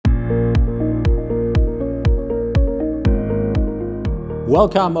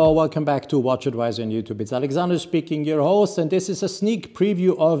Welcome or welcome back to WatchAdvisor on YouTube. It's Alexander speaking, your host, and this is a sneak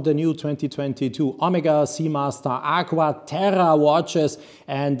preview of the new 2022 Omega Seamaster Aqua Terra watches.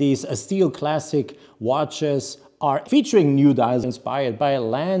 And these steel classic watches are featuring new dials inspired by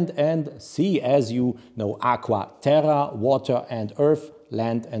land and sea. As you know, Aqua Terra, water and earth,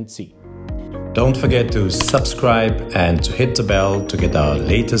 land and sea. Don't forget to subscribe and to hit the bell to get our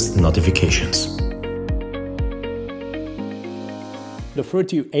latest notifications. The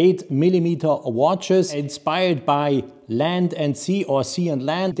 38mm watches inspired by land and sea or sea and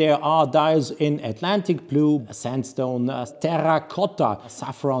land. There are dials in Atlantic blue, sandstone, terracotta,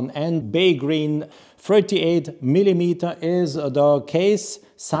 saffron and bay green. 38mm is the case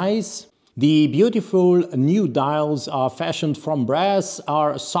size. The beautiful new dials are fashioned from brass,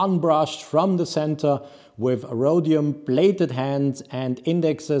 are sun-brushed from the center with rhodium-plated hands and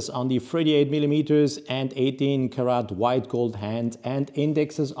indexes on the 38mm and 18-karat white gold hand and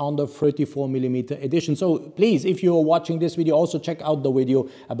indexes on the 34mm edition. So please, if you're watching this video, also check out the video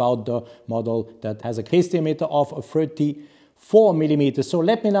about the model that has a case diameter of 34mm. So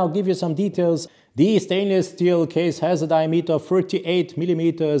let me now give you some details. The stainless steel case has a diameter of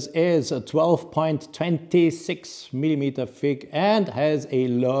 38mm, is 12.26mm thick and has a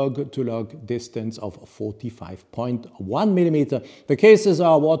lug-to-lug distance of 45.1mm. The cases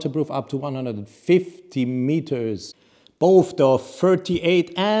are waterproof up to 150 meters. Both the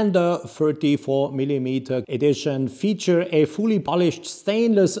 38 and the 34mm edition feature a fully polished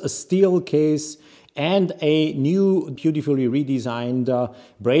stainless steel case and a new beautifully redesigned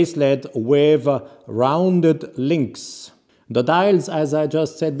bracelet with rounded links. The dials, as I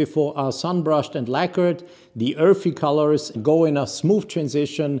just said before, are sun-brushed and lacquered. The earthy colors go in a smooth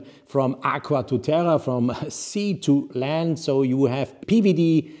transition from aqua to terra, from sea to land. So you have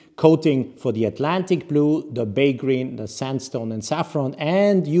PVD coating for the Atlantic blue, the bay green, the sandstone and saffron,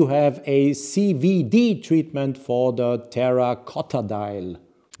 and you have a CVD treatment for the terracotta dial.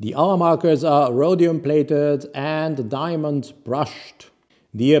 The hour markers are rhodium-plated and diamond-brushed.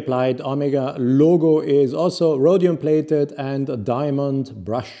 The applied Omega logo is also rhodium-plated and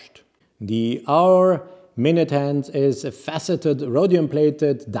diamond-brushed. The hour minute hand is faceted,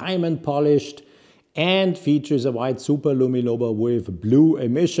 rhodium-plated, diamond-polished, and features a white superluminova with blue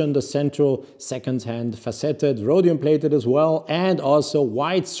emission. The central second hand faceted, rhodium-plated as well, and also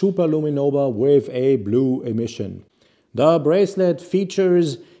white superluminova with a blue emission. The bracelet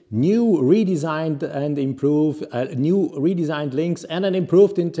features new redesigned and improved, redesigned links and an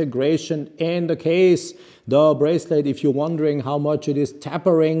improved integration in the case. The bracelet, if you're wondering how much it is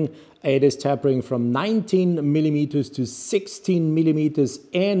tapering from 19mm to 16mm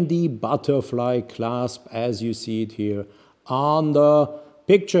in the butterfly clasp, as you see it here on the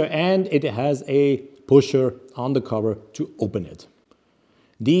picture, and it has a pusher on the cover to open it.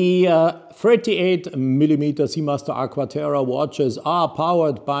 The 38mm Seamaster Aqua Terra watches are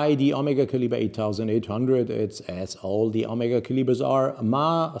powered by the Omega Calibre 8800. It's, as all the Omega Calibres are,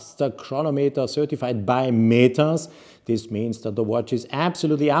 master chronometer certified by Metas. This means that the watch is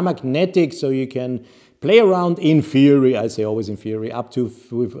absolutely amagnetic, so you can play around in theory, I say always in theory, up to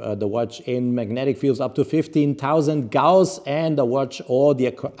with the watch in magnetic fields up to 15,000 gauss, and the watch or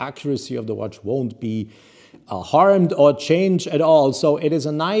the accuracy of the watch won't be harmed or changed at all. So it is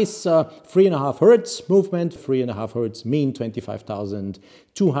a nice 3.5 Hertz movement, 3.5 Hertz mean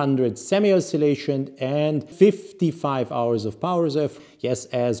 25,200 semi-oscillation and 55 hours of power reserve. Yes,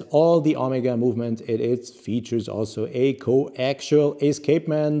 as all the Omega movement, it features also a Co-Axial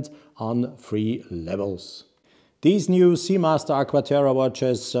escapement on 3 levels. These new Seamaster Aqua Terra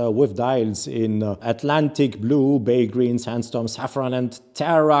watches with dials in Atlantic blue, bay green, sandstone, saffron and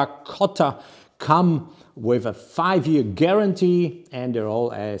terracotta come with a 5-year guarantee, and they're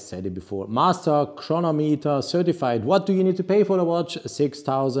all, as I said it before, master chronometer certified. What do you need to pay for the watch?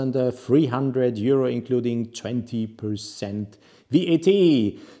 6,300 euro, including 20%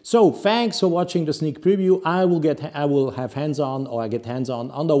 VAT. So thanks for watching the sneak preview. I will get hands-on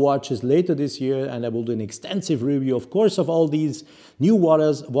on the watches later this year, and I will do an extensive review, of course, of all these new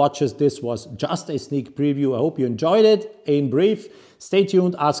watches. This was just a sneak preview. I hope you enjoyed it. In brief, stay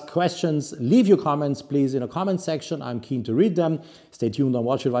tuned, ask questions, leave your comments please in the comment section. I'm keen to read them. Stay tuned on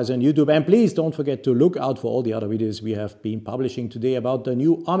WatchAdvisor on YouTube, and please don't forget to look out for all the other videos we have been publishing today about the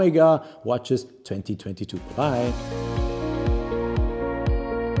new Omega watches 2022. Bye.